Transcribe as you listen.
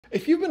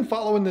If you've been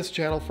following this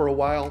channel for a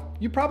while,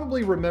 you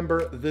probably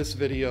remember this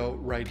video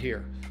right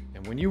here.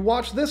 And when you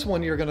watch this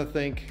one, you're gonna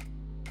think,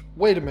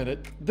 wait a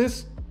minute,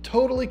 this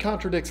totally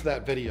contradicts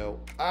that video.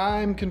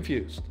 I'm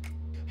confused.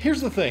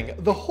 Here's the thing,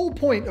 the whole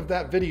point of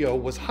that video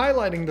was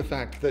highlighting the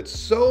fact that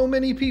so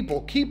many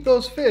people keep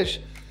those fish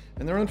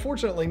and they're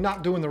unfortunately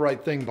not doing the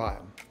right thing by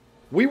them.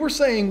 We were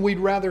saying we'd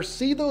rather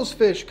see those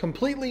fish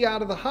completely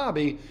out of the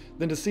hobby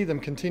than to see them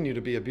continue to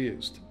be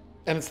abused.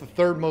 And it's the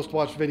third most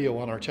watched video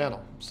on our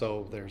channel,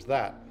 so there's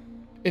that.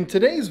 In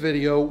today's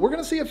video, we're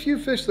gonna see a few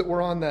fish that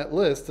were on that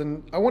list,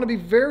 and I wanna be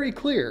very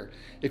clear.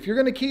 If you're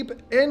gonna keep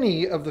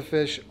any of the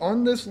fish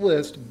on this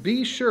list,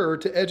 be sure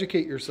to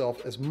educate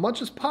yourself as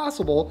much as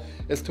possible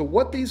as to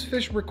what these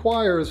fish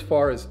require as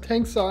far as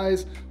tank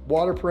size,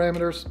 water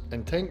parameters,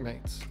 and tank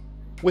mates.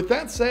 With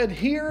that said,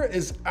 here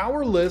is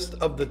our list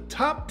of the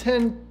top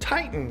 10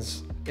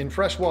 titans in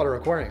freshwater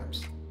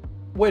aquariums.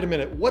 Wait a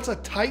minute, what's a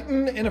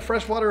titan in a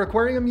freshwater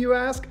aquarium, you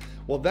ask?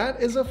 Well,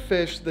 that is a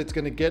fish that's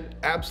gonna get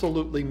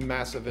absolutely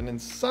massive, and in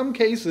some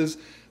cases,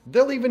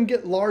 they'll even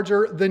get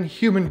larger than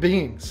human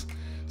beings.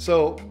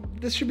 So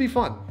this should be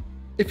fun.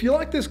 If you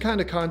like this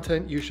kind of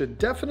content, you should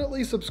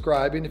definitely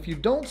subscribe, and if you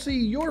don't see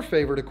your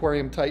favorite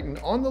aquarium titan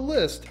on the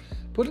list,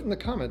 put it in the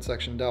comment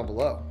section down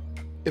below.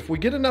 If we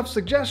get enough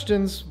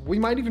suggestions, we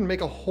might even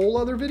make a whole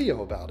other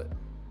video about it.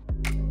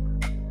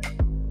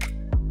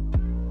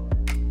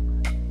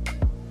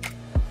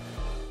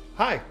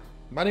 Hi,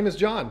 my name is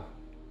John,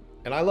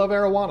 and I love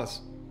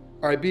arowanas.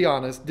 All right, be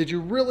honest, did you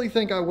really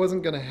think I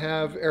wasn't gonna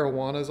have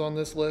arowanas on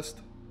this list?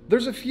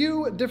 There's a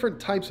few different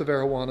types of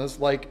arowanas,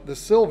 like the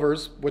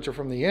silvers, which are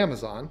from the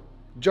Amazon,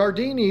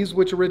 Jardinis,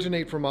 which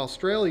originate from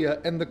Australia,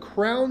 and the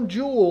crown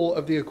jewel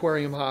of the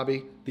aquarium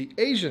hobby, the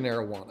Asian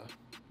arowana.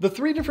 The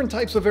three different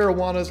types of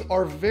arowanas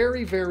are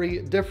very, very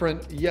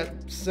different,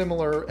 yet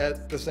similar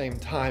at the same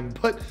time.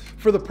 But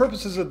for the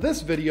purposes of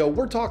this video,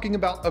 we're talking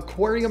about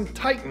aquarium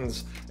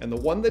titans, and the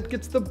one that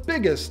gets the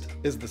biggest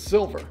is the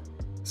silver.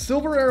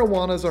 Silver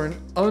arowanas are an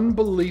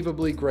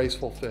unbelievably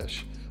graceful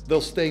fish.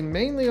 They'll stay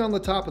mainly on the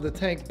top of the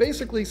tank,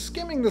 basically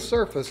skimming the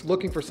surface,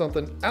 looking for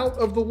something out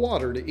of the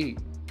water to eat.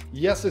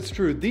 Yes, it's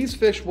true. These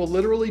fish will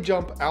literally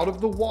jump out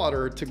of the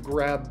water to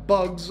grab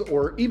bugs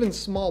or even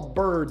small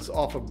birds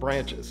off of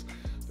branches.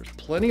 There's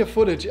plenty of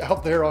footage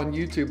out there on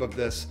YouTube of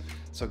this,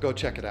 so go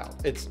check it out.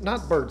 It's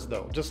not birds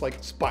though, just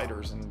like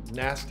spiders and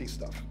nasty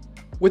stuff.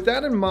 With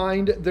that in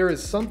mind, there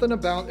is something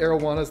about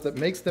arowanas that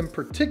makes them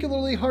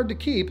particularly hard to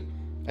keep,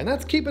 and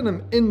that's keeping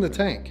them in the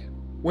tank.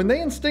 When they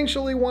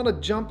instinctually want to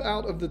jump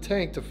out of the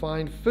tank to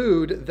find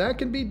food, that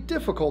can be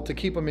difficult to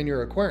keep them in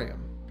your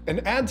aquarium.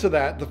 And add to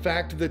that the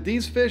fact that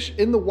these fish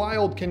in the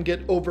wild can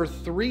get over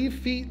 3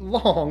 feet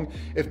long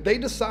if they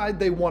decide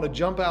they want to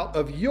jump out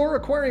of your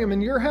aquarium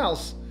in your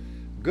house.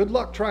 Good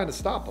luck trying to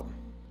stop them.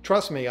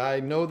 Trust me,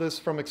 I know this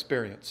from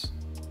experience.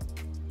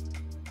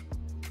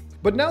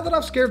 But now that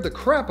I've scared the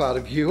crap out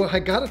of you, I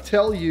gotta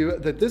tell you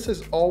that this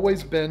has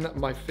always been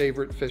my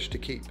favorite fish to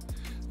keep.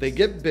 They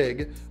get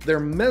big, they're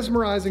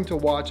mesmerizing to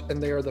watch,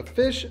 and they are the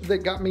fish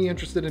that got me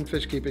interested in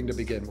fish keeping to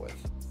begin with.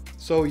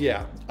 So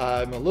yeah,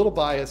 I'm a little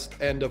biased,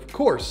 and of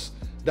course,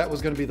 that was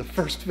gonna be the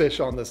first fish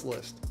on this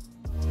list.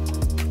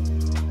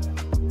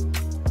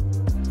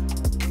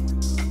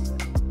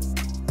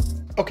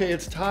 Okay,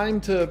 it's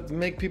time to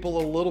make people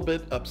a little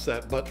bit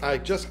upset, but I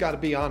just gotta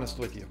be honest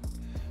with you.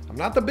 I'm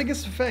not the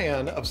biggest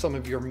fan of some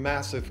of your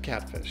massive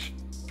catfish.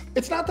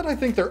 It's not that I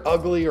think they're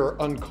ugly or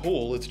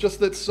uncool, it's just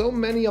that so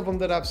many of them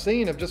that I've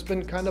seen have just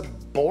been kind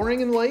of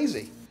boring and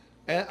lazy.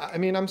 And I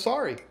mean, I'm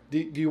sorry. Do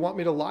you want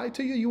me to lie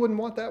to you? You wouldn't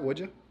want that, would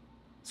you?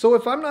 So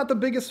if I'm not the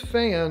biggest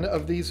fan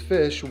of these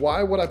fish,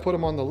 why would I put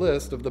them on the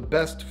list of the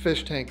best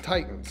fish tank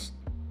titans?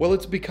 Well,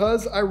 it's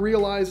because I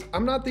realize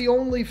I'm not the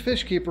only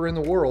fish keeper in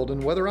the world,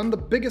 and whether I'm the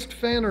biggest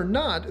fan or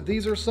not,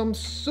 these are some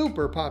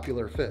super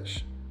popular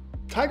fish.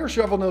 Tiger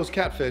shovelnose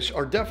catfish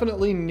are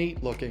definitely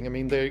neat looking. I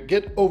mean, they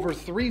get over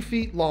 3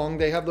 feet long.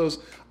 They have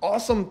those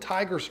awesome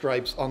tiger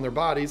stripes on their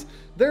bodies.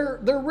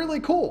 They're really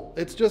cool.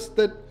 It's just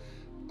that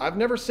I've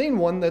never seen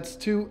one that's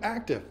too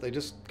active. They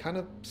just kind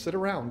of sit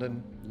around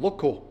and look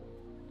cool.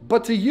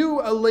 But to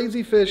you, a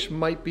lazy fish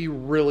might be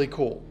really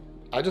cool.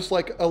 I just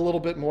like a little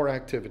bit more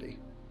activity.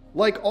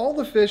 Like all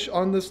the fish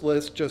on this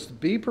list, just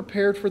be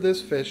prepared for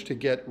this fish to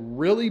get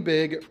really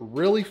big,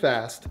 really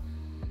fast,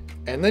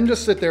 and then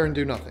just sit there and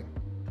do nothing.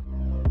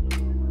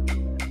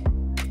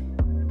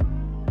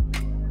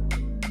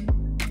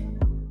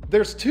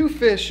 There's 2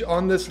 fish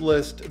on this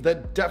list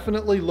that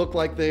definitely look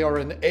like they are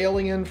an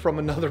alien from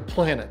another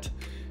planet,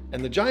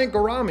 and the giant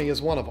gourami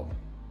is one of them.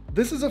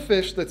 This is a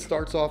fish that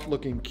starts off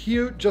looking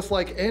cute, just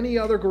like any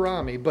other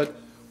gourami, but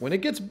when it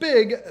gets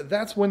big,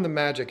 that's when the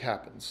magic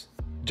happens.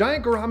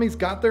 Giant gouramis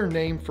got their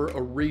name for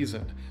a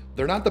reason.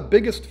 They're not the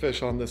biggest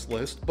fish on this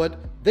list, but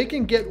they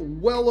can get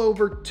well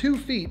over 2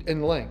 feet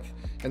in length.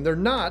 And they're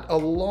not a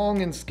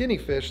long and skinny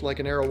fish like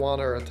an arowana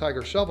or a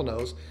tiger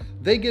shovelnose.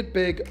 They get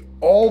big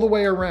all the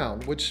way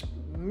around, which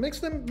makes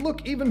them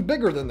look even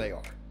bigger than they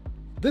are.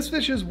 This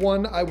fish is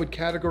one I would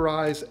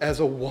categorize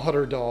as a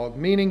water dog,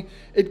 meaning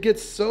it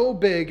gets so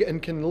big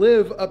and can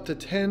live up to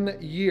 10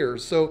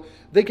 years, so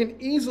they can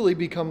easily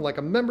become like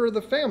a member of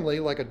the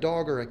family like a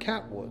dog or a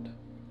cat would.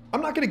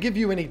 I'm not going to give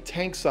you any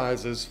tank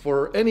sizes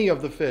for any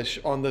of the fish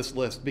on this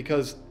list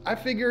because I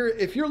figure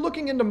if you're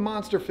looking into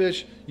monster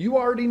fish, you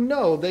already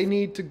know they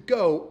need to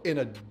go in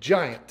a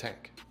giant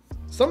tank.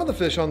 Some of the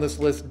fish on this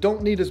list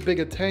don't need as big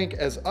a tank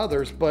as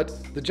others,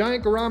 but the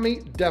giant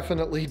gourami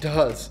definitely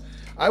does.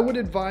 I would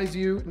advise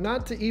you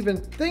not to even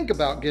think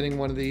about getting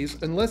one of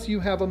these unless you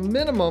have a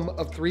minimum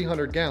of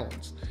 300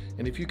 gallons.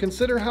 And if you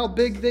consider how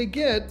big they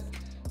get,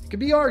 it could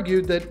be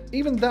argued that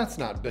even that's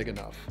not big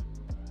enough.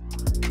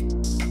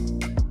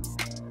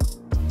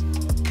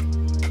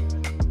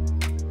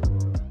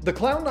 The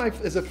clown knife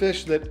is a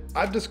fish that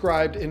I've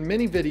described in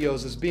many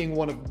videos as being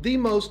one of the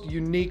most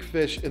unique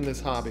fish in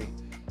this hobby.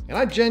 And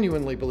I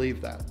genuinely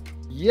believe that.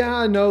 Yeah,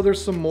 I know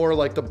there's some more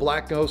like the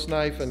black ghost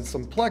knife and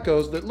some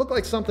plecos that look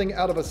like something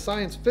out of a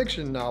science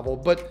fiction novel,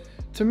 but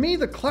to me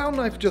the clown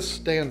knife just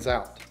stands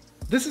out.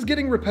 This is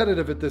getting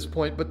repetitive at this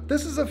point, but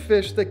this is a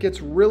fish that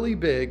gets really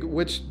big,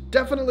 which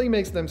definitely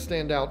makes them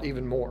stand out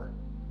even more.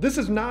 This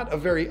is not a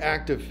very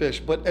active fish,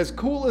 but as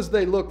cool as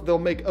they look, they'll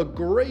make a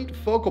great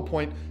focal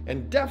point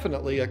and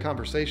definitely a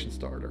conversation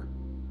starter.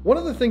 One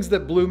of the things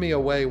that blew me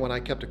away when I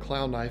kept a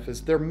clown knife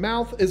is their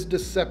mouth is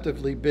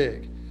deceptively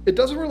big. It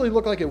doesn't really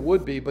look like it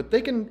would be, but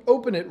they can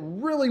open it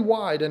really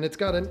wide and it's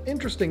got an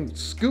interesting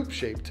scoop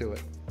shape to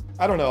it.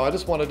 I don't know, I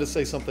just wanted to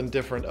say something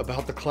different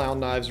about the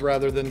clown knives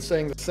rather than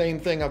saying the same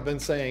thing I've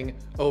been saying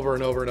over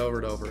and over and over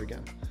and over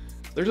again.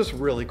 They're just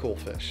really cool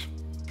fish.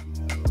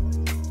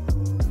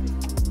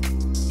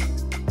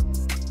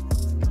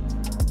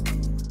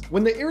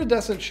 When the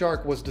iridescent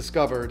shark was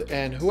discovered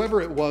and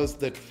whoever it was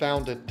that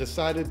found it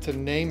decided to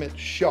name it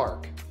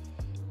Shark,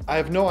 I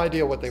have no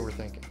idea what they were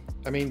thinking.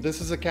 I mean,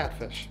 this is a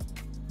catfish.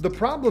 The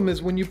problem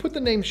is when you put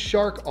the name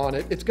Shark on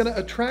it, it's going to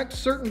attract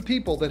certain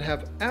people that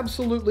have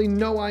absolutely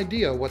no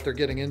idea what they're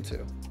getting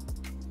into.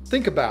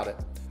 Think about it.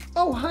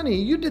 Oh honey,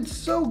 you did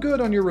so good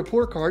on your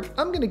report card,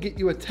 I'm going to get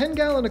you a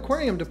 10-gallon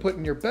aquarium to put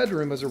in your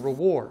bedroom as a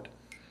reward.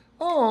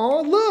 Aw,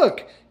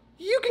 look,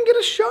 you can get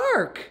a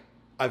shark.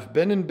 I've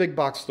been in big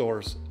box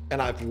stores and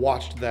I've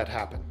watched that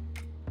happen.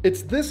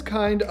 It's this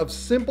kind of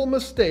simple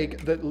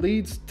mistake that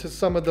leads to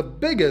some of the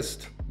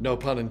biggest, no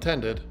pun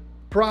intended,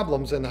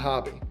 problems in the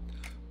hobby.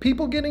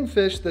 People getting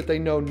fish that they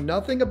know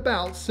nothing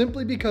about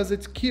simply because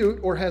it's cute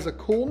or has a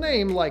cool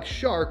name like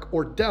shark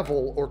or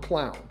devil or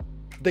clown.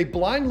 They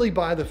blindly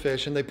buy the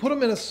fish and they put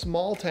them in a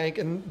small tank,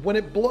 and when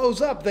it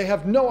blows up, they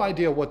have no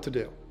idea what to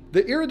do.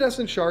 The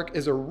iridescent shark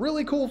is a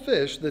really cool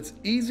fish that's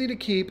easy to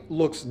keep,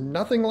 looks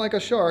nothing like a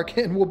shark,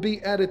 and will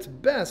be at its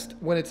best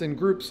when it's in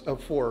groups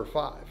of 4 or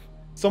 5.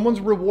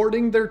 Someone's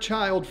rewarding their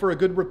child for a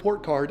good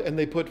report card and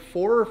they put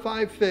 4 or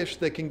 5 fish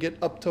that can get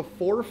up to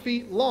 4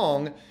 feet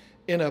long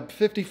in a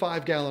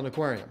 55-gallon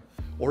aquarium,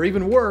 or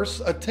even worse,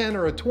 a 10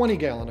 or a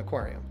 20-gallon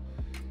aquarium.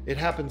 It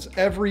happens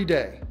every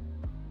day.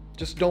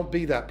 Just don't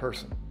be that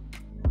person.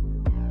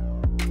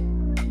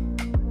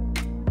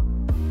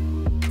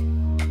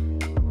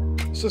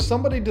 So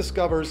somebody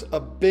discovers a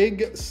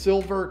big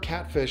silver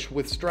catfish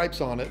with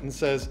stripes on it and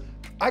says,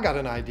 I got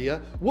an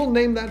idea. We'll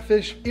name that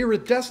fish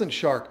Iridescent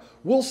Shark.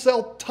 We'll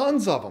sell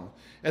tons of them.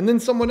 And then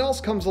someone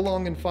else comes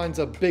along and finds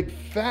a big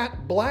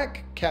fat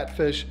black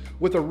catfish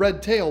with a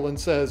red tail and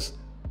says,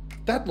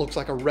 that looks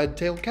like a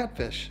red-tailed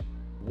catfish.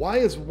 Why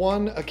is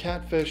one a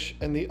catfish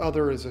and the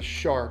other is a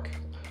shark?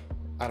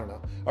 I don't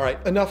know. All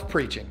right, enough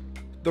preaching.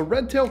 The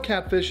red-tailed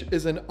catfish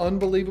is an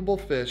unbelievable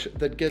fish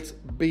that gets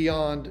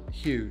beyond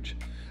huge.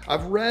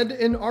 I've read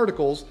in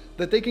articles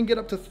that they can get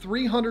up to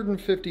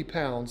 350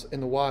 pounds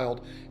in the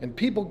wild, and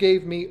people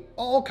gave me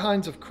all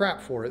kinds of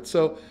crap for it.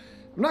 So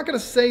I'm not going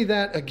to say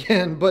that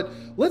again, but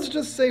let's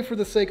just say for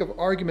the sake of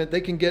argument,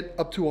 they can get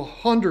up to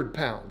 100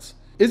 pounds.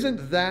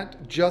 Isn't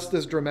that just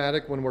as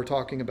dramatic when we're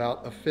talking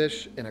about a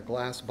fish in a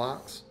glass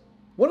box?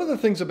 One of the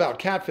things about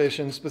catfish,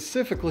 and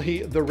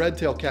specifically the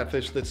red-tailed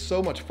catfish that's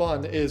so much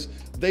fun, is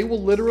they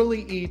will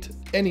literally eat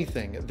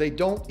anything. They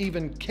don't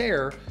even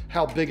care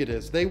how big it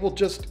is. They will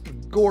just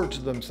gorge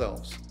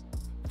themselves.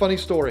 Funny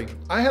story,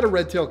 I had a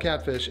red-tailed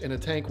catfish in a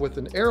tank with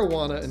an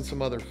arowana and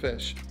some other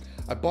fish.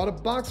 I bought a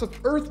box of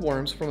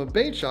earthworms from a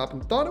bait shop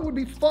and thought it would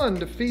be fun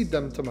to feed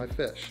them to my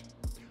fish.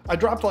 I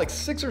dropped like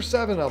 6 or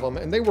 7 of them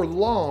and they were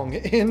long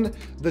in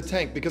the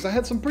tank because I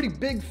had some pretty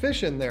big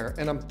fish in there,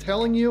 and I'm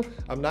telling you,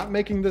 I'm not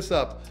making this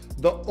up,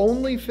 the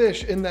only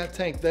fish in that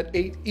tank that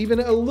ate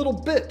even a little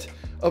bit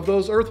of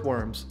those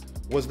earthworms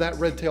was that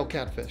red-tailed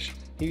catfish.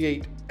 He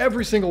ate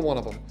every single one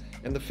of them,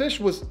 and the fish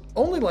was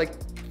only like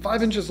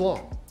 5 inches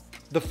long.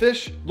 The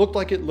fish looked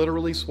like it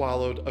literally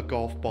swallowed a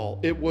golf ball.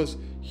 It was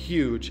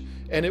huge,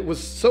 and it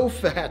was so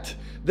fat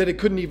that it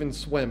couldn't even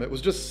swim. It was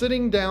just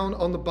sitting down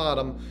on the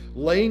bottom,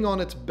 laying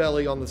on its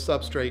belly on the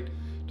substrate,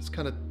 just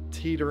kind of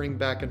teetering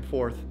back and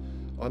forth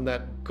on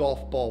that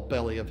golf ball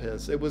belly of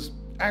his. It was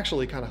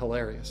actually kind of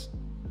hilarious.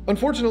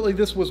 Unfortunately,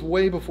 this was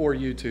way before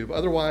YouTube.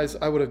 Otherwise,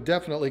 I would have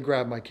definitely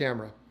grabbed my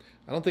camera.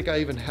 I don't think I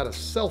even had a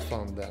cell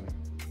phone then.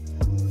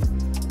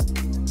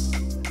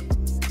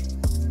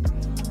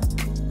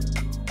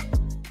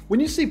 When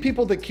you see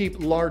people that keep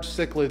large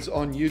cichlids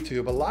on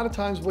YouTube, a lot of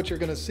times what you're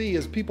gonna see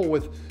is people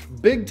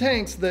with big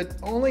tanks that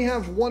only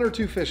have 1 or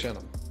 2 fish in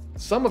them.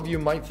 Some of you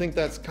might think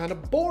that's kind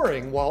of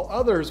boring, while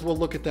others will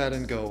look at that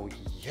and go,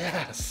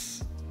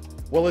 yes.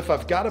 Well, if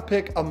I've got to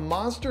pick a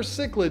monster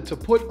cichlid to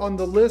put on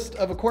the list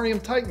of aquarium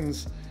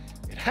titans,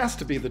 it has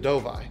to be the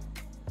dovii.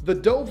 The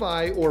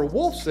dovii, or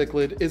wolf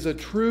cichlid, is a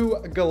true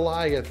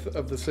Goliath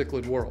of the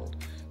cichlid world.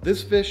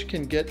 This fish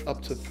can get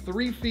up to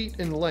 3 feet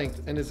in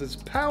length and is as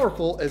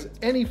powerful as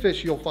any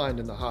fish you'll find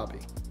in the hobby.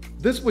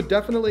 This would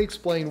definitely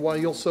explain why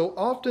you'll so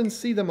often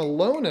see them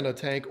alone in a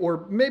tank,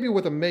 or maybe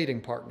with a mating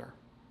partner.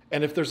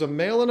 And if there's a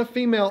male and a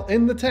female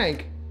in the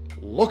tank,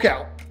 look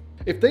out!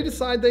 If they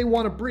decide they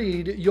want to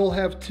breed, you'll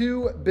have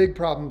 2 big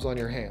problems on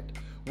your hand.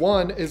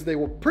 1 is they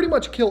will pretty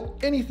much kill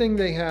anything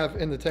they have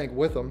in the tank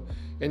with them,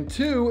 and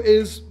 2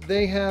 is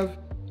they have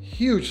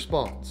huge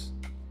spawns.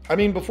 I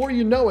mean, before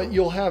you know it,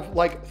 you'll have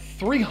like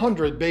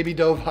 300 baby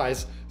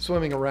dovies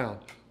swimming around.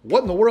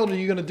 What in the world are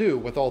you gonna do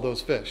with all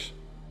those fish?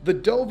 The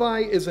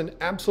dovii is an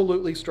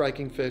absolutely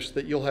striking fish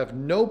that you'll have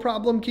no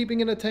problem keeping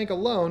in a tank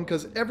alone,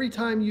 because every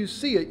time you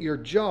see it, your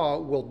jaw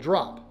will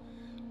drop.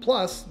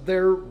 Plus,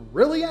 they're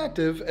really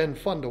active and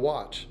fun to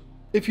watch.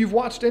 If you've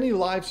watched any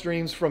live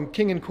streams from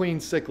King and Queen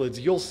cichlids,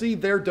 you'll see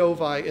their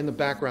dovii in the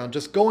background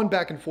just going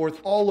back and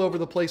forth all over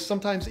the place,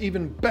 sometimes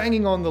even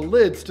banging on the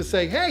lids to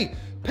say, hey,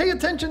 pay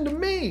attention to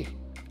me!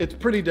 It's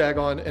pretty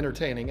daggone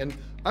entertaining, and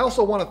I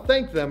also want to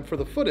thank them for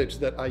the footage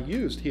that I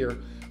used here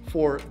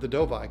for the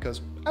dovii,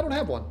 because I don't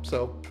have one,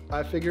 so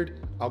I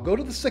figured I'll go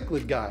to the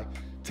cichlid guy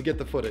to get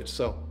the footage,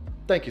 so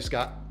thank you,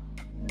 Scott.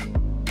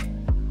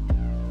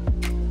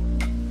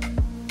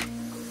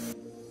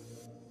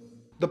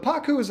 The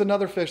pacu is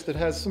another fish that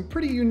has some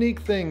pretty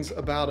unique things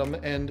about them,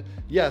 and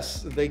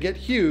yes, they get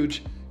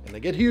huge, and they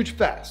get huge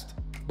fast.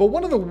 But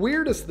one of the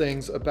weirdest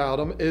things about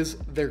them is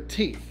their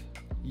teeth.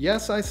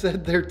 Yes, I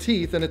said their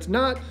teeth, and it's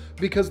not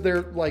because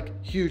they're like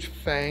huge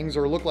fangs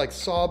or look like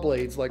saw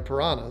blades like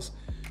piranhas.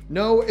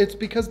 No, it's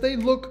because they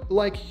look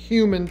like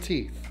human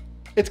teeth.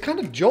 It's kind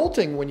of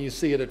jolting when you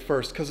see it at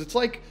first, because it's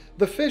like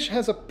the fish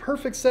has a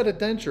perfect set of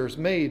dentures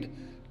made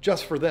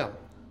just for them.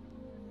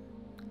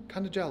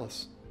 Kind of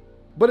jealous.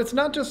 But it's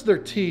not just their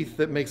teeth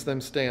that makes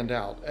them stand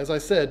out. As I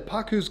said,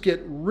 pacus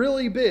get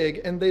really big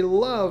and they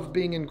love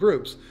being in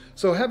groups.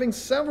 So having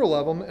several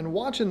of them and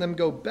watching them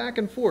go back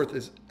and forth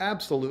is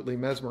absolutely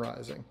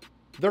mesmerizing.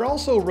 They're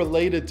also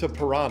related to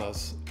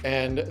piranhas,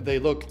 and they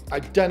look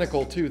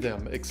identical to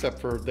them except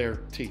for their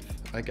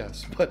teeth, I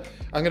guess. But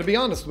I'm gonna be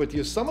honest with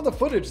you, some of the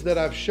footage that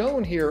I've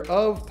shown here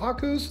of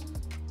pacus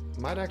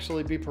might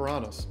actually be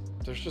piranhas.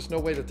 There's just no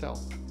way to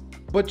tell.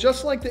 But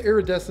just like the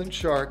iridescent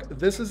shark,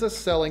 this is a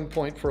selling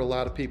point for a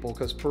lot of people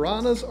because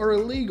piranhas are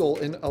illegal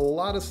in a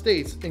lot of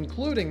states,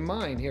 including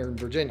mine here in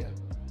Virginia.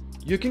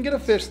 You can get a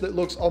fish that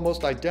looks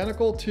almost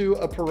identical to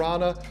a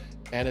piranha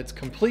and it's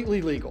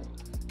completely legal.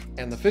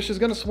 And the fish is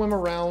going to swim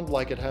around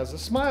like it has a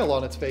smile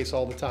on its face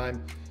all the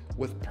time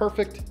with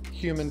perfect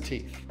human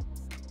teeth.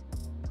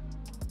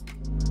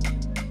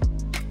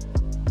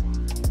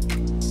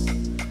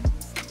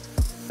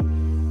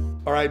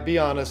 All right, be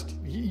honest.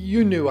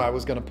 You knew I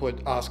was going to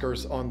put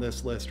Oscars on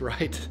this list,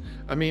 right?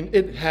 I mean,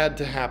 it had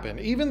to happen.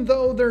 Even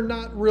though they're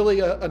not really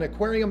an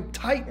aquarium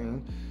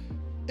titan,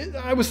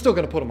 I was still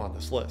going to put them on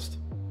this list.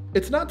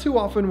 It's not too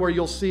often where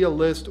you'll see a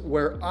list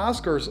where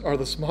Oscars are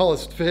the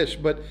smallest fish,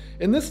 but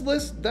in this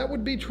list, that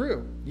would be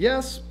true.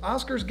 Yes,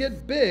 Oscars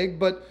get big,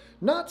 but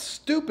not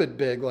stupid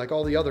big like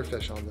all the other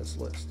fish on this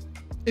list.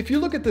 If you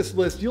look at this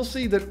list, you'll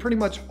see that pretty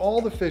much all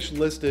the fish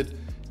listed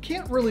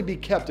can't really be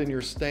kept in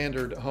your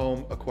standard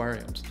home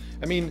aquariums.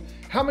 I mean,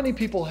 how many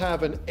people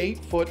have an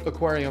 8-foot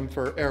aquarium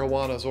for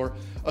arowanas or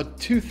a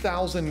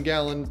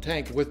 2,000-gallon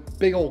tank with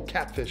big old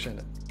catfish in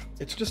it?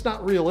 It's just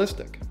not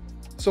realistic.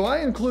 So I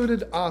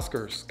included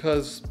Oscars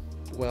because,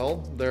 well,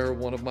 they're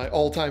one of my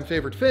all-time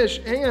favorite fish,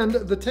 and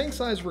the tank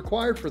size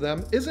required for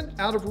them isn't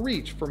out of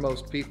reach for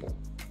most people.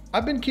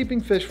 I've been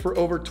keeping fish for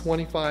over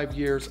 25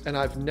 years, and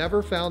I've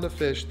never found a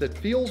fish that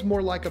feels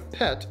more like a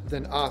pet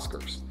than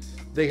Oscars.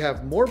 They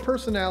have more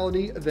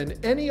personality than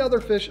any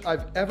other fish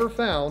I've ever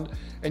found,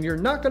 and you're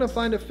not going to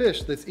find a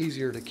fish that's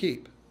easier to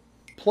keep.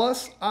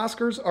 Plus,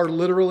 Oscars are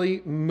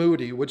literally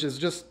moody, which is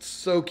just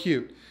so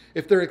cute.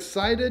 If they're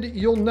excited,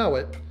 you'll know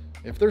it.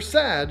 If they're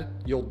sad,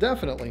 you'll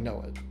definitely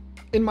know it.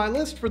 In my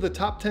list for the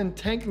top 10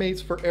 tank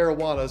mates for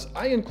arowanas,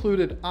 I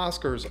included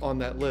Oscars on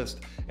that list,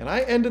 and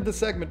I ended the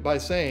segment by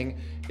saying,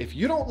 if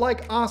you don't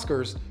like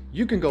Oscars,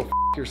 you can go f***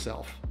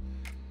 yourself.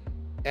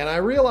 And I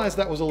realized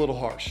that was a little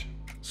harsh.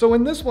 So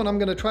in this one, I'm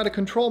going to try to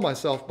control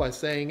myself by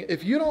saying,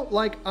 if you don't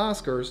like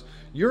Oscars,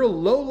 you're a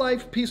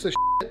low-life piece of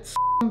shit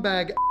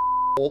scumbag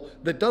asshole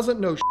that doesn't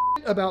know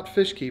shit about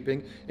fish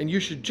keeping, and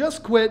you should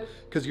just quit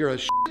because you're a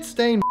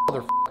shit-stained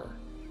motherfucker.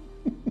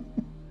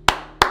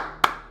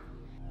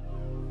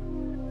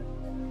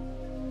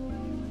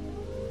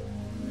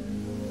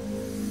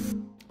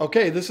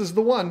 Okay, this is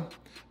the one.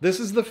 This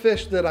is the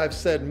fish that I've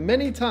said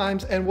many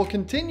times and will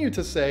continue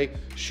to say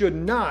should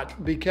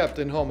not be kept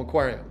in home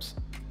aquariums.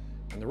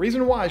 And the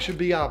reason why should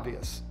be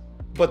obvious.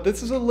 But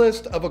this is a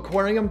list of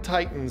aquarium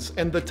titans,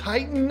 and the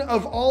titan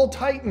of all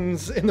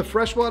titans in the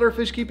freshwater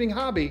fish keeping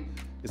hobby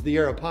is the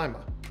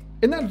Arapaima.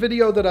 In that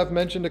video that I've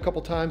mentioned a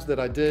couple times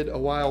that I did a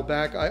while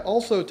back, I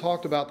also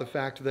talked about the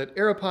fact that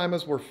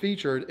Arapaimas were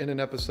featured in an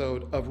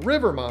episode of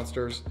River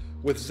Monsters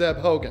with Zeb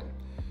Hogan.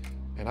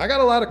 And I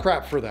got a lot of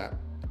crap for that.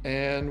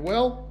 And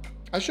well,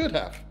 I should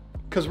have.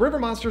 Because River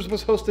Monsters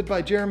was hosted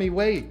by Jeremy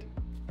Wade.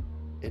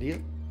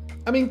 Idiot.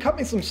 I mean, cut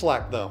me some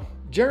slack though.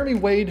 Jeremy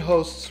Wade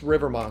hosts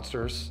River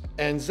Monsters,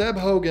 and Zeb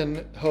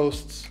Hogan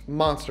hosts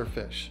Monster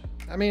Fish.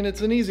 I mean,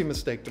 it's an easy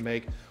mistake to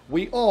make.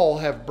 We all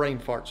have brain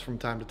farts from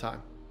time to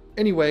time.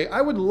 Anyway,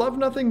 I would love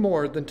nothing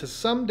more than to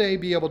someday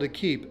be able to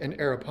keep an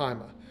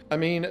Arapaima. I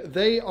mean,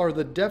 they are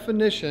the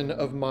definition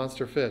of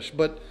monster fish,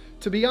 but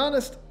to be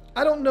honest,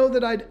 I don't know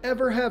that I'd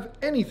ever have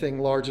anything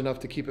large enough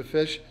to keep a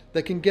fish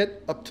that can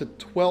get up to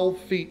 12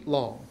 feet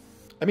long.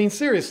 I mean,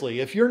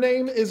 seriously, if your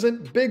name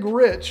isn't Big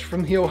Rich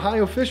from the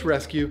Ohio Fish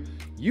Rescue,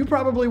 you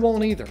probably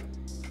won't either.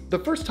 The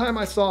first time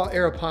I saw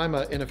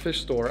Arapaima in a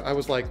fish store, I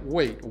was like,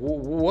 wait,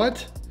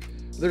 what?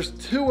 There's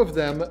 2 of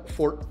them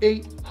for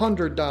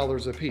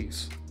 $800 a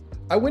piece.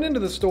 I went into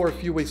the store a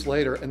few weeks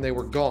later and they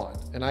were gone.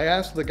 And I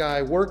asked the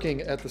guy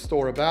working at the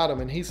store about them,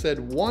 and he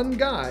said one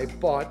guy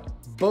bought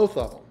both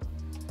of them.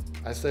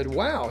 I said,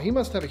 wow, he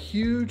must have a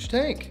huge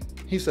tank.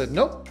 He said,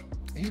 nope,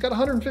 he's got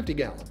 150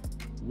 gallon.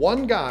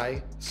 One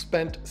guy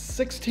spent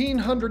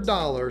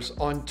 $1,600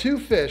 on 2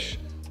 fish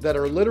that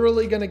are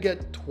literally gonna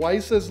get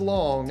twice as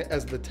long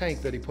as the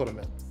tank that he put them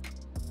in.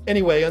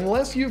 Anyway,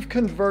 unless you've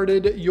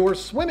converted your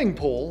swimming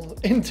pool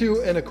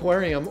into an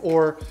aquarium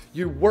or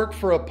you work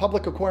for a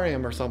public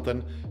aquarium or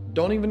something,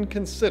 don't even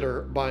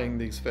consider buying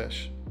these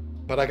fish.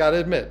 But I gotta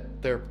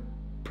admit, they're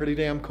pretty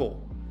damn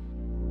cool.